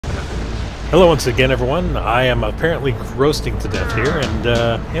Hello once again, everyone. I am apparently roasting to death here, and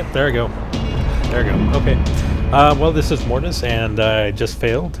yep, there I go. There I go. Okay. Well, this is Mortus, and I just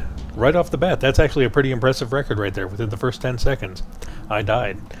failed right off the bat. That's actually a pretty impressive record right there. Within the first 10 seconds, I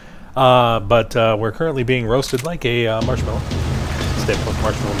died. But we're currently being roasted like a marshmallow. Stay with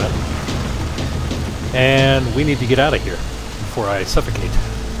marshmallow man. And we need to get out of here before I suffocate.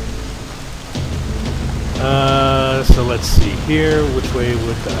 So let's see here. Which way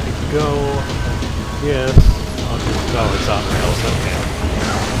would I go? Yes. I'll just, oh, it's on rails. Okay.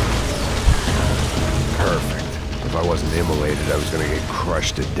 Perfect. If I wasn't immolated, I was gonna get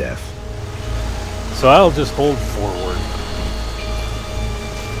crushed to death. So I'll just hold forward.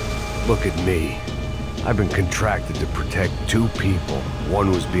 Look at me. I've been contracted to protect two people. One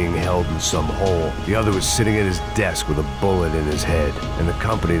was being held in some hole. The other was sitting at his desk with a bullet in his head. And the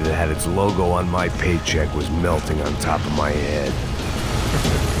company that had its logo on my paycheck was melting on top of my head.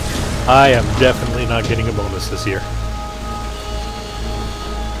 I am definitely not getting a bonus this year.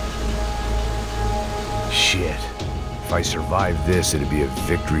 Shit. If I survived this, it'd be a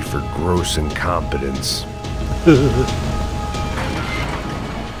victory for gross incompetence.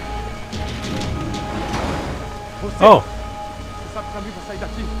 Oh!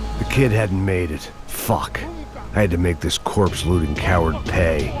 The kid hadn't made it. Fuck. I had to make this corpse-looting coward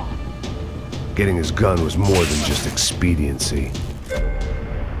pay. Getting his gun was more than just expediency.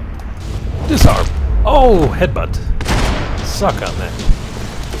 Disarm! Oh, headbutt. Suck on that.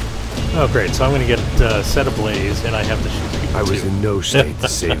 Oh, great. So I'm going to get set ablaze, and I have to shoot people I was too. in no state to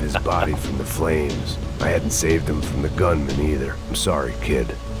save his body from the flames. I hadn't saved him from the gunman either. I'm sorry,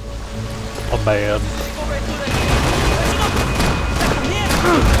 kid. Oh, bad.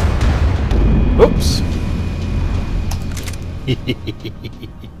 Oops.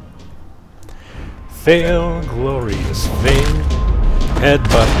 Fail, glorious fail.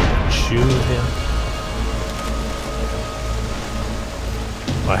 Headbutt, shoot him.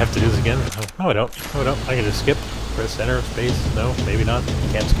 Oh, I have to do this again? No, I don't. No, I don't. I can just skip. Press enter, space. No, maybe not.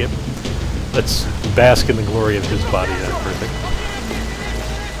 Can't skip. Let's bask in the glory of his body. That's perfect.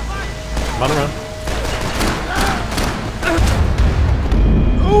 Come on around.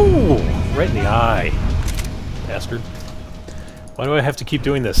 Ooh! Right in the eye. Bastard. Why do I have to keep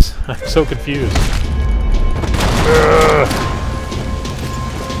doing this? I'm so confused.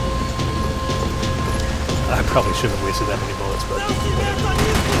 I probably shouldn't have wasted that many bullets, but whatever.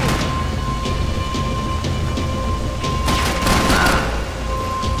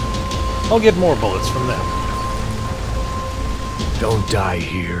 I'll get more bullets from them. Don't die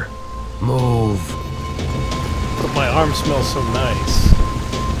here. Move. But my arm smells so nice.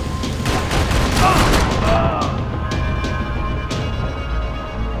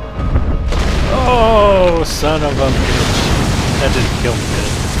 Oh, son of a bitch. That didn't kill me, did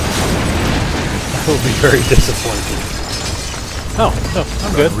it? I will be very disappointed. Oh, no,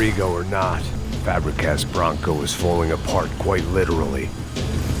 I'm good. Rodrigo or not, Fabricast Bronco is falling apart quite literally.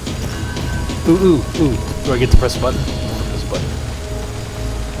 Ooh. Do I get to press a button? Press a button.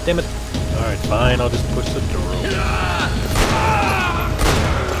 Damn it. Alright, fine, I'll just push the door open.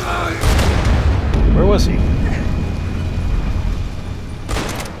 Where was he?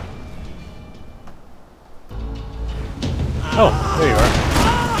 Oh, there you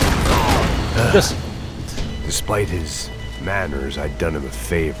are. Just... Despite his manners, I'd done him a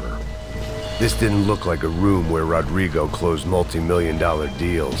favor. This didn't look like a room where Rodrigo closed multi-million-dollar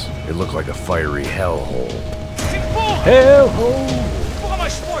deals. It looked like a fiery hellhole. Hellhole!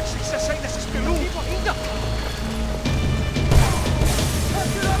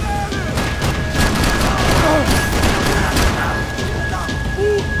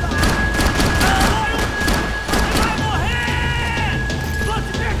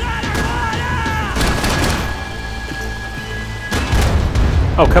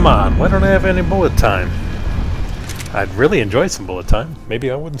 Oh, come on. Why don't I have any bullet time? I'd really enjoy some bullet time. Maybe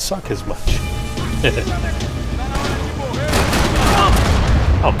I wouldn't suck as much.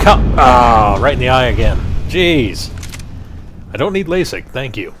 Oh, come. Ah, right in the eye again. Jeez. I don't need LASIK.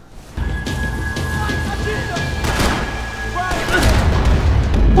 Thank you.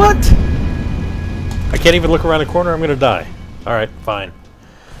 What? I can't even look around the corner. I'm going to die. Alright, fine.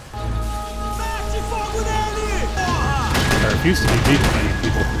 I refuse to be beaten by you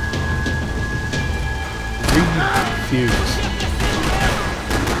people. Refuse.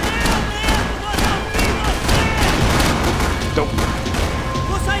 Don't.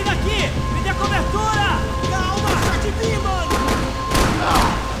 Vou sair daqui! Me dê cobertura! Calma, sai de mim, mano!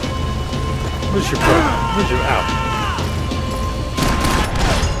 Where's your foot? Where's your out?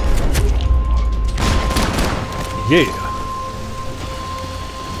 Yeah.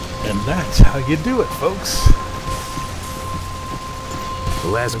 And that's how you do it, folks. The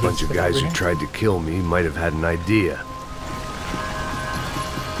last Maybe bunch of it's guys over who here? tried to kill me might have had an idea.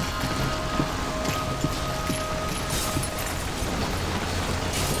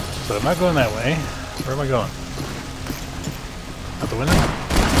 So I'm not going that way. Where am I going? Out the window?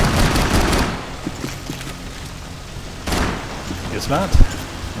 Guess not.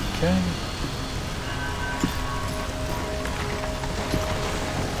 Okay.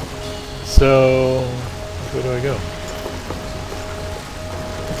 So, where do I go?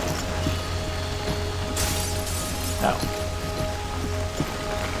 Ow.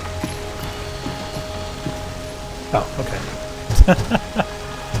 Oh, okay.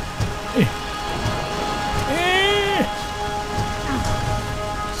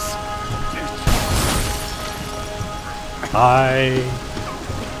 I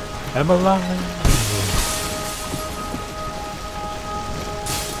am alive.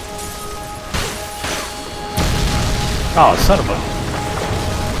 Oh, son of a...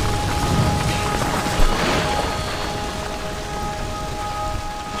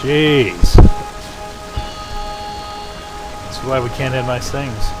 Jeez. That's why we can't have nice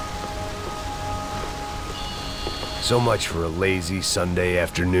things. So much for a lazy Sunday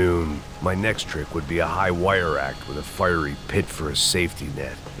afternoon. My next trick would be a high wire act with a fiery pit for a safety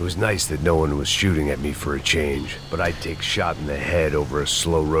net. It was nice that no one was shooting at me for a change, but I'd take shot in the head over a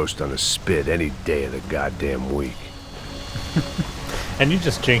slow roast on a spit any day of the goddamn week. And you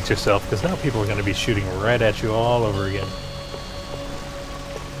just jinxed yourself, because now people are going to be shooting right at you all over again.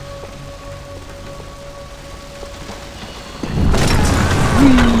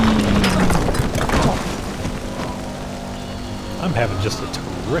 I'm having just a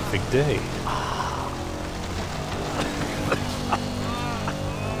terrific day.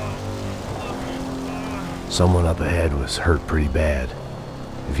 Someone up ahead was hurt pretty bad.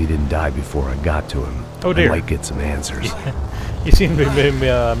 If he didn't die before I got to him, Oh dear. I might get some answers. You seem to be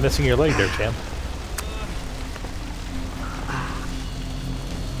missing your leg there, champ.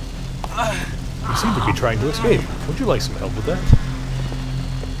 You seem to be trying to escape. Would you like some help with that?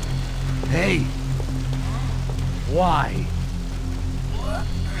 Hey! Why?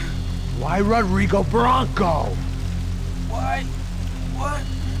 Why Brglbrglbrgl? Why? What?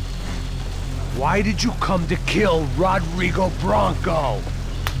 Why did you come to kill Brglbrglbrgl?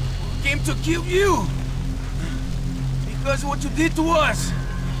 Came to kill you! Because of what you did to us!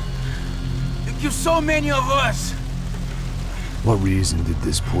 You killed so many of us! What reason did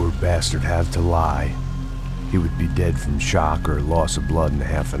this poor bastard have to lie? He would be dead from shock or loss of blood in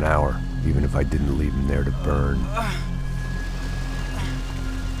half an hour, even if I didn't leave him there to burn.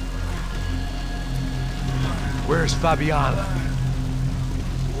 Where's Fabiana?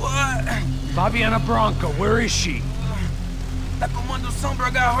 What? Fabiana Branco, where is she? That Comando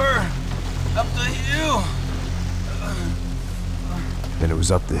Sombra got her! Up the hill! Then it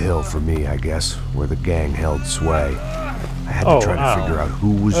was up the hill for me, I guess, where the gang held sway. I had to try to figure out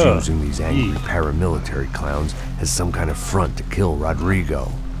who was using these angry paramilitary clowns as some kind of front to kill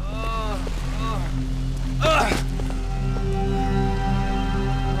Rodrigo.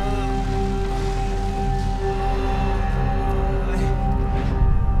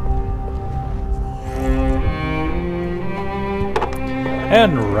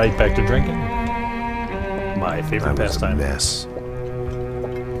 And right back to drinking. My favorite I was a pastime. mess.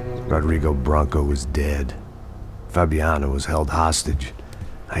 Rodrigo Branco was dead. Fabiana was held hostage.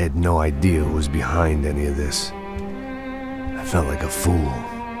 I had no idea who was behind any of this. I felt like a fool.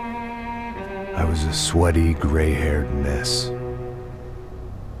 I was a sweaty, gray-haired mess.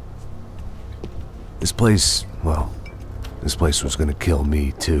 This place, well, this place was gonna kill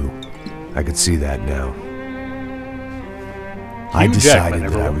me too. I could see that now. I decided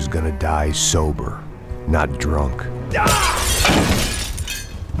that I was gonna die sober, not drunk.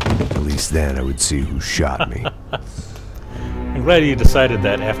 At least then I would see who shot me. I'm glad you decided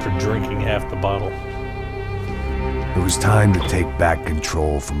that after drinking half the bottle. It was time to take back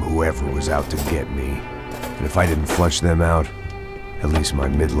control from whoever was out to get me. And if I didn't flush them out, at least my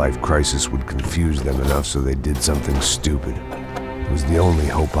midlife crisis would confuse them enough so they did something stupid. It was the only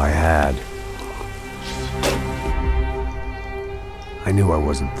hope I had. I knew I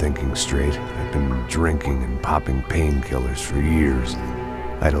wasn't thinking straight. I'd been drinking and popping painkillers for years.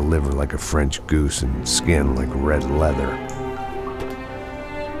 I had a liver like a French goose and skin like red leather.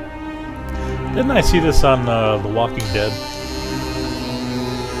 Didn't I see this on The Walking Dead?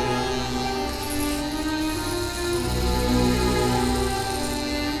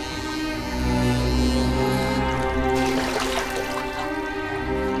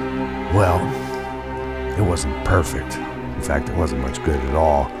 Well, it wasn't perfect. In fact, it wasn't much good at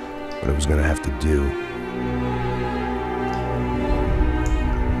all. what I was gonna have to do.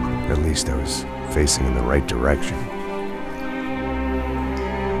 At least I was facing in the right direction.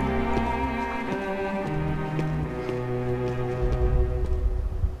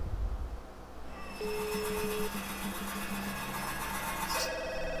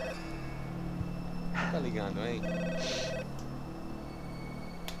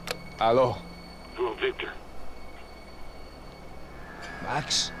 Hello. Hello, Victor.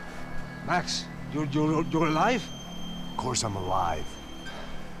 Max? Max, you're alive? Of course I'm alive.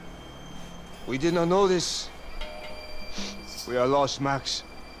 We did not know this. We are lost, Max.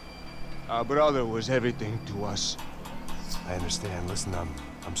 Our brother was everything to us. I understand. Listen,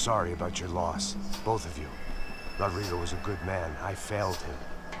 I'm sorry about your loss. Both of you. Rodrigo was a good man. I failed him.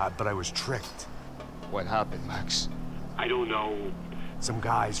 But I was tricked. What happened, Max? I don't know. Some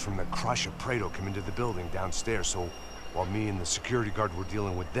guys from the Crush of Prado came into the building downstairs, so while me and the security guard were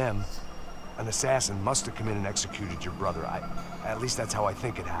dealing with them, an assassin must have come in and executed your brother. At least that's how I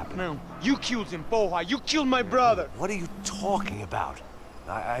think it happened. No, you killed him, Porra. You killed my brother. What are you talking about?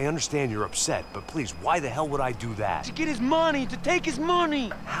 I understand you're upset, but please, why the hell would I do that? To get his money, to take his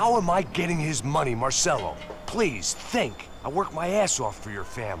money. How am I getting his money, Marcelo? Please, think. I worked my ass off for your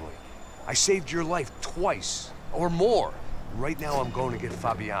family. I saved your life twice, or more. Right now, I'm going to get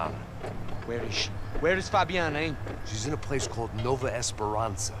Fabiana. Where is she? Where is Fabiana, eh? She's in a place called Nova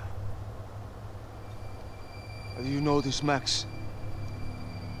Esperanza. How do you know this, Max?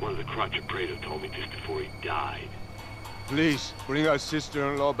 One of the Crotch of Prado told me just before he died. Please, bring our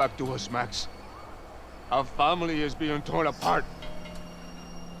sister-in-law back to us, Max. Our family is being torn apart.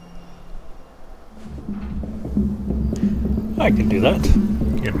 I can do that.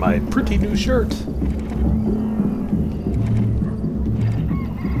 In my pretty new shirt.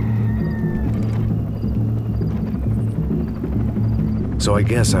 So I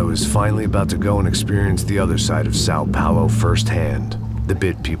guess I was finally about to go and experience the other side of Sao Paulo firsthand. The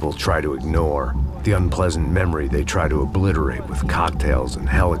bit people try to ignore. The unpleasant memory they try to obliterate with cocktails and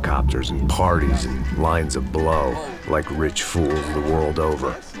helicopters and parties and lines of blow, like rich fools the world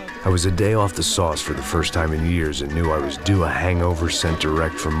over. I was a day off the sauce for the first time in years and knew I was due a hangover sent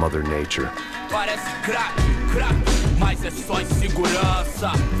direct from Mother Nature.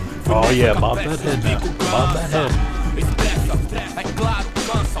 Oh yeah, bob that head now. Bob that head. É claro,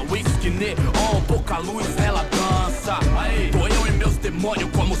 cansa, whisky, neon, pouca luz, ela dança. Tô eu e meus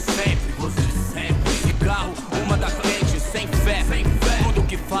demônios como sempre. Você sempre. Cigarro, uma da frente, sem fé. Tudo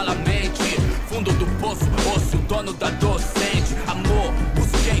que fala mente. Fundo do poço, osso, dono da docente. Amor,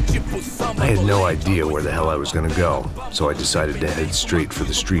 busquei tipo samba. I had no idea where the hell I was gonna go, so I decided to head straight for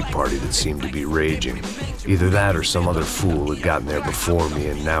the street party that seemed to be raging. Either that or some other fool had gotten there before me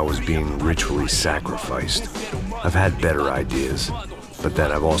and now was being ritually sacrificed. I've had better ideas, but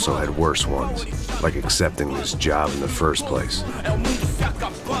then I've also had worse ones, like accepting this job in the first place.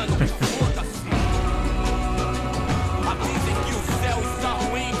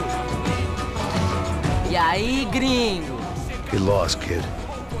 E aí, gringo? Get lost, kid.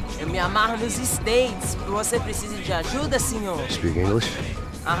 Eu me amarro nos States. Você precisa de ajuda, senhor? Speak English?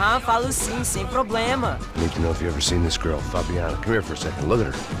 Aham, falo sim, sem problema. I need to know if you've ever seen this girl, Fabiana. Come here for a second. Look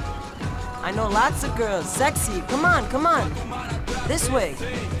at her. I know lots of girls. Sexy. Come on, come on. This way.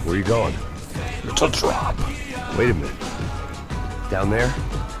 Where are you going? To drop. Wait a minute. Down there?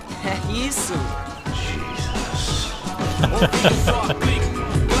 Isso. Jesus.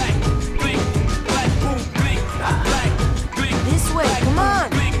 This way, come on.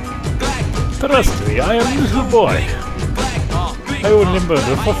 Trust me, I am little boy. I only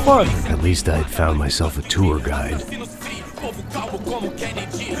murder for fun. At least I'd found myself a tour guide.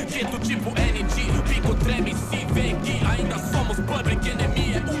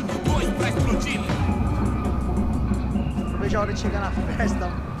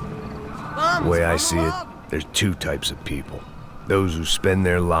 The way I see it, there's two types of people. Those who spend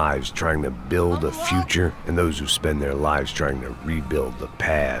their lives trying to build a future, and those who spend their lives trying to rebuild the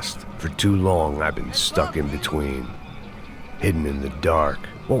past. For too long, I've been stuck in between. Hidden in the dark.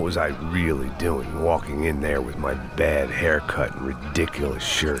 What was I really doing, walking in there with my bad haircut and ridiculous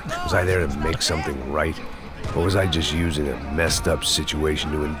shirt? Was I there to make something right? Or was I just using a messed up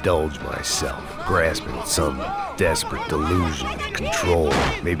situation to indulge myself, grasping at some desperate delusion of control?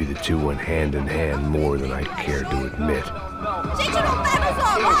 Maybe the two went hand in hand more than I care to admit. Gente, não tá no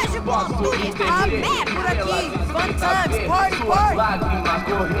zoológico! Turista a pé por aqui! Fun times, party,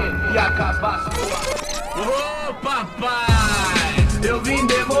 Ô, papai, eu vim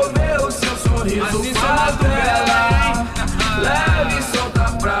devolver o seu sorriso favela. Leve e solta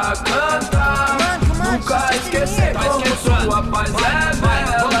pra cantar. Nunca esquecer como sua paz é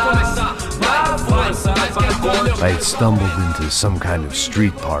bela. I had stumbled into some kind of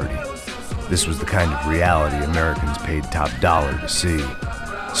street party. This was the kind of reality Americans paid top dollar to see.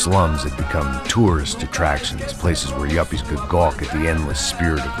 Slums had become tourist attractions, places where yuppies could gawk at the endless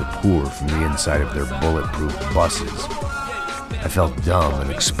spirit of the poor from the inside of their bulletproof buses. I felt dumb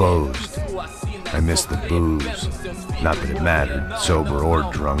and exposed. I missed the booze. Not that it mattered. Sober or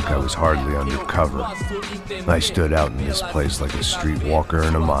drunk, I was hardly undercover. I stood out in this place like a streetwalker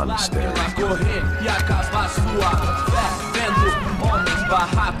in a monastery.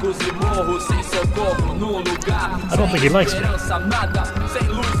 I don't think he likes me.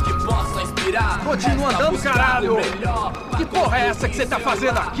 Continua andando, caralho! Que porra é essa que você tá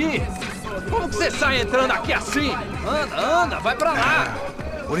fazendo aqui? Como que você sai entrando aqui assim? Anda, anda, vai pra lá!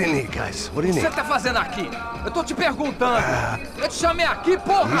 What do you need, guys? What do you O que need? você tá fazendo aqui? Eu tô te perguntando! Eu te chamei aqui,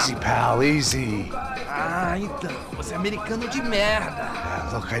 porra! Easy, pal, easy. Ah, então, você é americano de merda!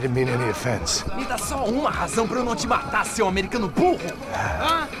 Look, I didn't mean any offense. Me dá só uma razão pra eu não te matar, seu americano burro!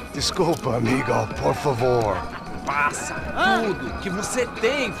 Desculpa, amigo, por favor. Passa tudo que você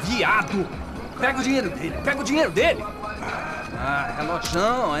tem, viado! Pega o dinheiro dele, pega o dinheiro dele! Ah,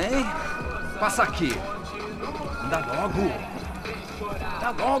 relojão, hein? Passa aqui. Anda logo!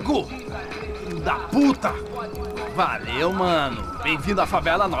 Anda logo! Filho da puta! Valeu, mano! Bem-vindo à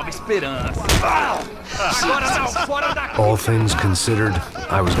favela Nova Esperança! Agora não, fora daqui! All things considered,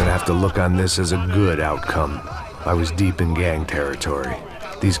 I was gonna have to look on this as a good outcome. I was deep in gang territory.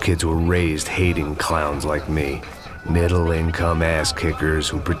 These kids were raised hating clowns like me. Middle-income ass-kickers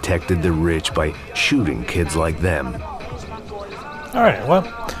who protected the rich by shooting kids like them. Alright, well,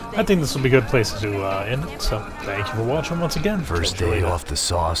 I think this will be a good place to end it, so thank you for watching once again. First day off the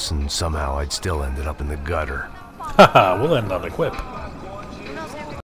sauce, and somehow I'd still ended up in the gutter. Haha, we'll end on a quip.